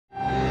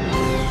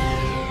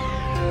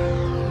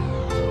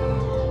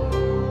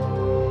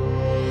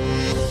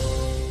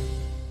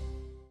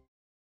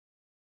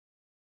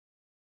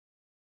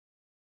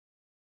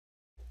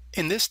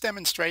In this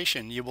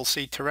demonstration, you will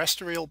see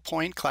terrestrial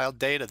point cloud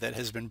data that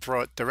has been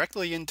brought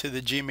directly into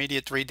the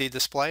GeoMedia 3D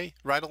display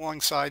right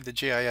alongside the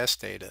GIS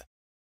data.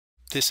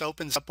 This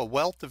opens up a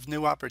wealth of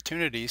new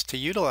opportunities to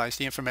utilize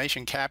the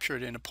information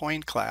captured in a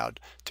point cloud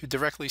to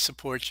directly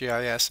support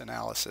GIS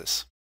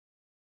analysis.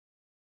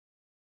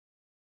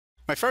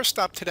 My first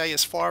stop today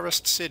is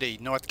Forest City,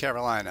 North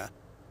Carolina.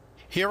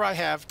 Here I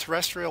have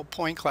terrestrial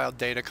point cloud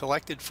data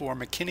collected for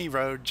McKinney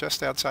Road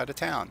just outside of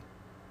town.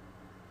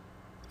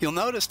 You'll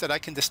notice that I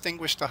can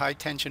distinguish the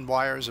high-tension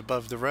wires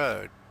above the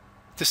road.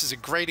 This is a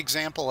great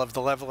example of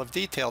the level of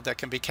detail that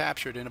can be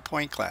captured in a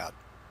point cloud.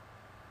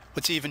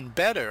 What's even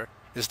better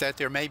is that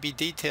there may be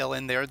detail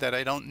in there that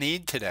I don't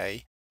need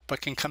today,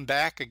 but can come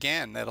back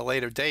again at a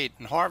later date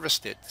and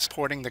harvest it,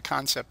 supporting the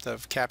concept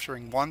of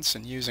capturing once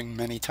and using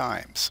many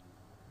times.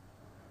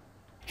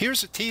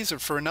 Here's a teaser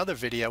for another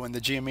video in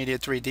the GeoMedia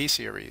 3D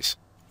series.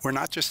 We're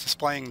not just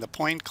displaying the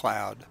point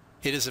cloud,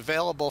 it is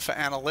available for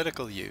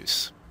analytical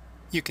use.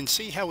 You can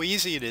see how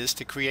easy it is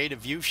to create a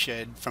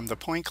viewshed from the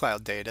point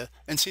cloud data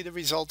and see the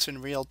results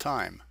in real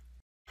time.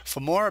 For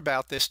more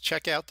about this,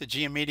 check out the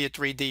GeoMedia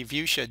 3D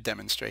viewshed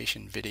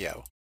demonstration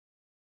video.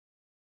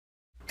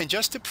 And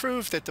just to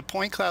prove that the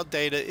point cloud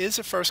data is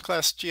a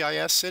first-class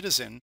GIS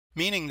citizen,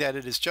 meaning that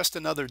it is just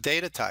another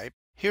data type,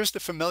 here's the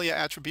familiar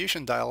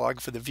attribution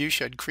dialog for the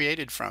viewshed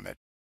created from it.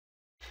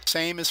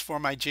 Same as for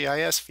my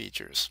GIS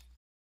features.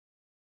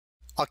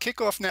 I'll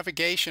kick off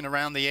navigation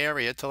around the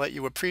area to let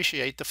you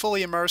appreciate the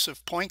fully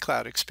immersive point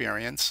cloud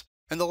experience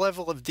and the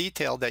level of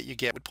detail that you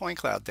get with point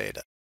cloud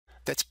data.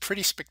 That's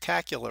pretty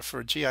spectacular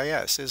for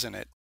GIS, isn't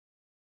it?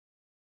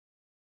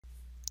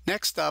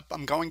 Next up,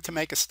 I'm going to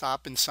make a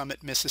stop in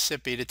Summit,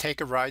 Mississippi to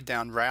take a ride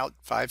down Route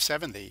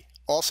 570,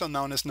 also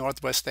known as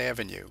Northwest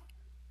Avenue.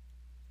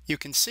 You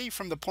can see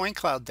from the point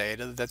cloud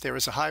data that there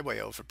is a highway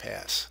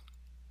overpass.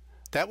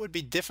 That would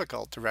be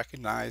difficult to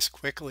recognize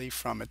quickly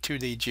from a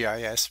 2D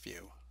GIS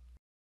view.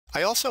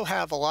 I also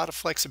have a lot of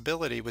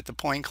flexibility with the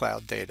point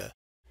cloud data.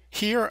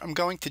 Here I'm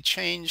going to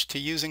change to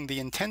using the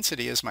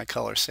intensity as my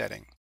color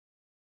setting.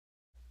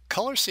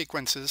 Color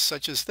sequences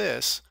such as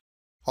this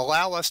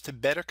allow us to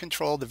better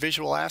control the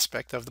visual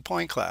aspect of the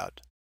point cloud.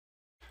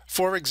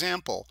 For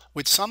example,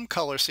 with some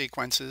color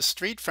sequences,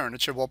 street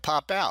furniture will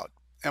pop out,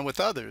 and with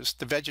others,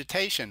 the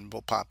vegetation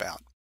will pop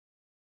out.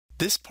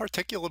 This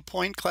particular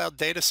point cloud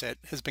dataset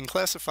has been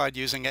classified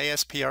using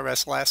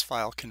ASPRS last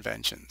file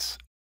conventions.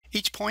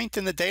 Each point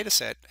in the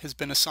dataset has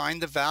been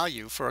assigned a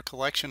value for a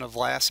collection of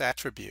LAS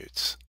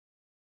attributes.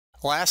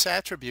 LAS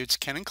attributes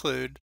can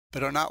include,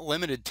 but are not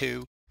limited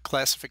to,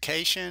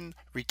 classification,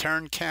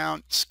 return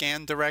count,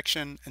 scan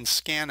direction, and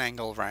scan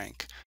angle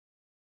rank.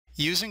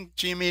 Using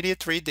GeoMedia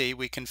 3D,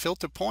 we can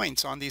filter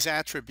points on these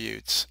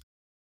attributes.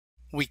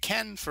 We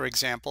can, for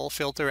example,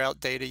 filter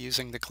out data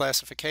using the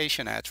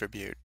classification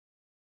attribute.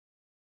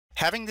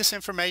 Having this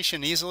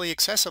information easily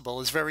accessible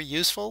is very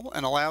useful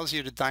and allows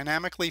you to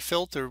dynamically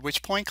filter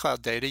which point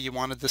cloud data you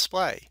want to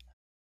display.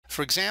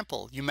 For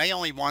example, you may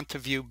only want to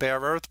view bare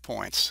earth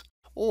points,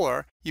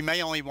 or you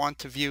may only want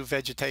to view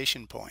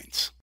vegetation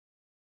points.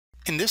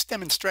 In this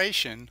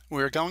demonstration,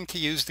 we are going to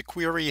use the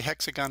query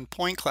Hexagon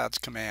point clouds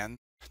command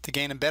to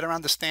gain a better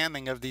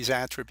understanding of these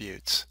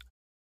attributes.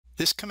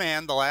 This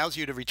command allows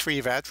you to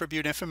retrieve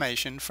attribute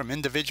information from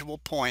individual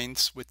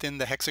points within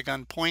the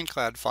Hexagon point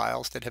cloud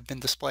files that have been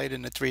displayed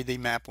in the 3D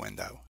map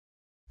window.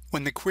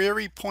 When the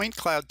Query Point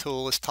Cloud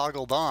tool is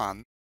toggled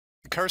on,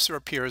 the cursor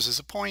appears as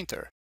a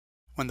pointer.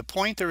 When the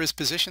pointer is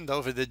positioned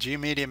over the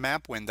GeoMedia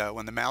map window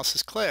and the mouse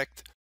is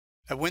clicked,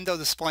 a window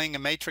displaying a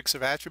matrix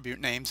of attribute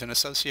names and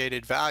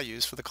associated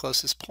values for the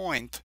closest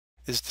point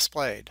is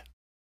displayed.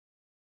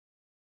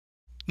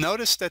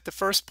 Notice that the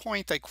first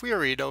point I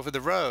queried over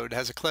the road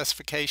has a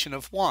classification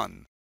of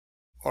 1,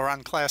 or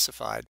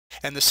unclassified,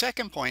 and the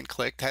second point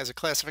clicked has a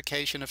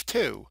classification of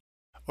 2,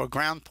 or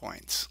ground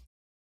points.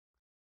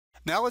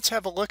 Now let's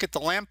have a look at the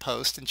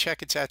lamppost and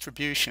check its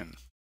attribution.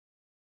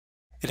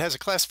 It has a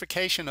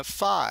classification of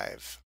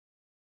 5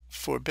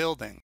 for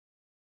building.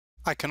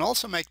 I can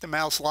also make the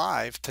mouse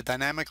live to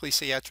dynamically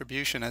see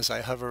attribution as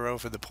I hover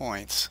over the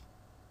points.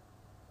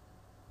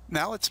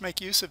 Now let's make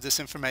use of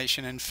this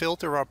information and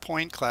filter our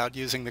point cloud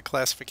using the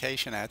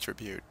classification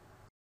attribute.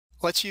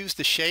 Let's use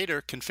the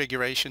shader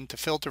configuration to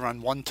filter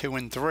on 1, 2,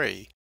 and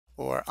 3,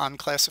 or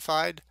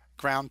unclassified,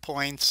 ground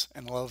points,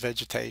 and low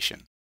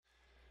vegetation.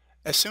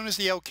 As soon as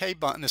the OK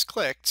button is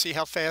clicked, see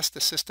how fast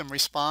the system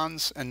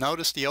responds, and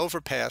notice the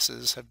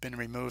overpasses have been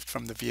removed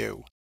from the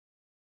view.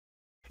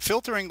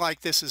 Filtering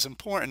like this is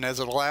important as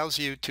it allows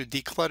you to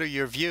declutter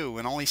your view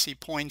and only see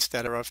points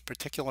that are of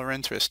particular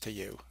interest to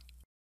you.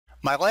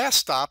 My last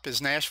stop is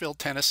Nashville,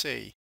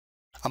 Tennessee.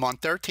 I'm on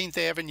 13th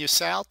Avenue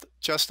South,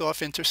 just off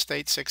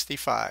Interstate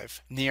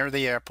 65, near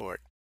the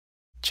airport.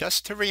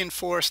 Just to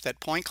reinforce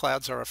that point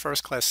clouds are a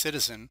first-class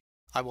citizen,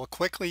 I will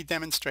quickly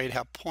demonstrate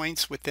how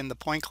points within the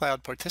point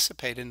cloud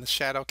participate in the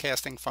shadow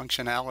casting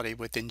functionality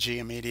within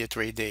GeoMedia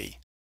 3D.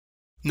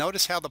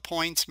 Notice how the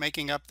points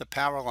making up the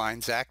power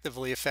lines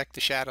actively affect the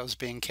shadows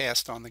being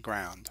cast on the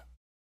ground.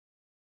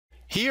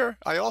 Here,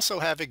 I also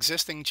have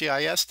existing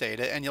GIS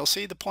data, and you'll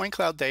see the point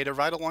cloud data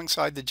right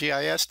alongside the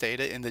GIS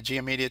data in the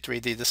GeoMedia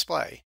 3D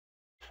display.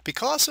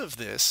 Because of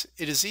this,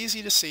 it is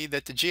easy to see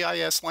that the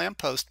GIS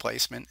lamppost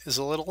placement is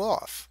a little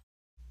off.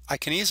 I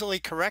can easily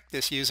correct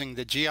this using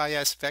the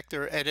GIS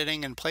vector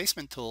editing and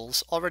placement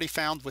tools already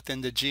found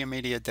within the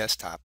GeoMedia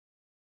desktop.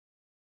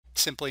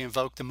 Simply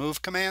invoke the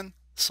Move command,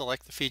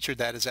 select the feature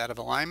that is out of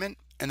alignment,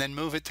 and then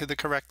move it to the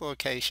correct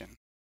location.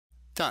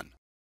 Done.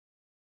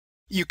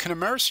 You can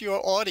immerse your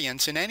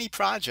audience in any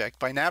project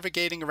by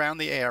navigating around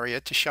the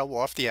area to show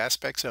off the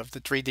aspects of the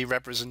 3D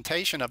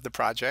representation of the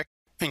project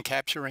and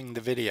capturing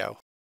the video.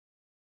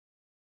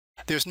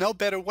 There's no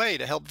better way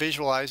to help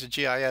visualize a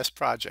GIS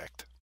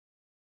project.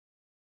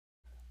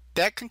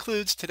 That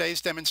concludes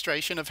today's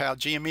demonstration of how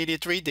GeoMedia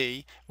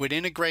 3D with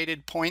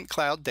integrated point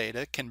cloud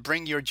data can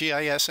bring your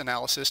GIS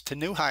analysis to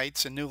new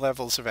heights and new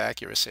levels of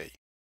accuracy.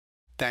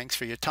 Thanks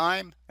for your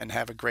time and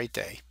have a great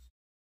day.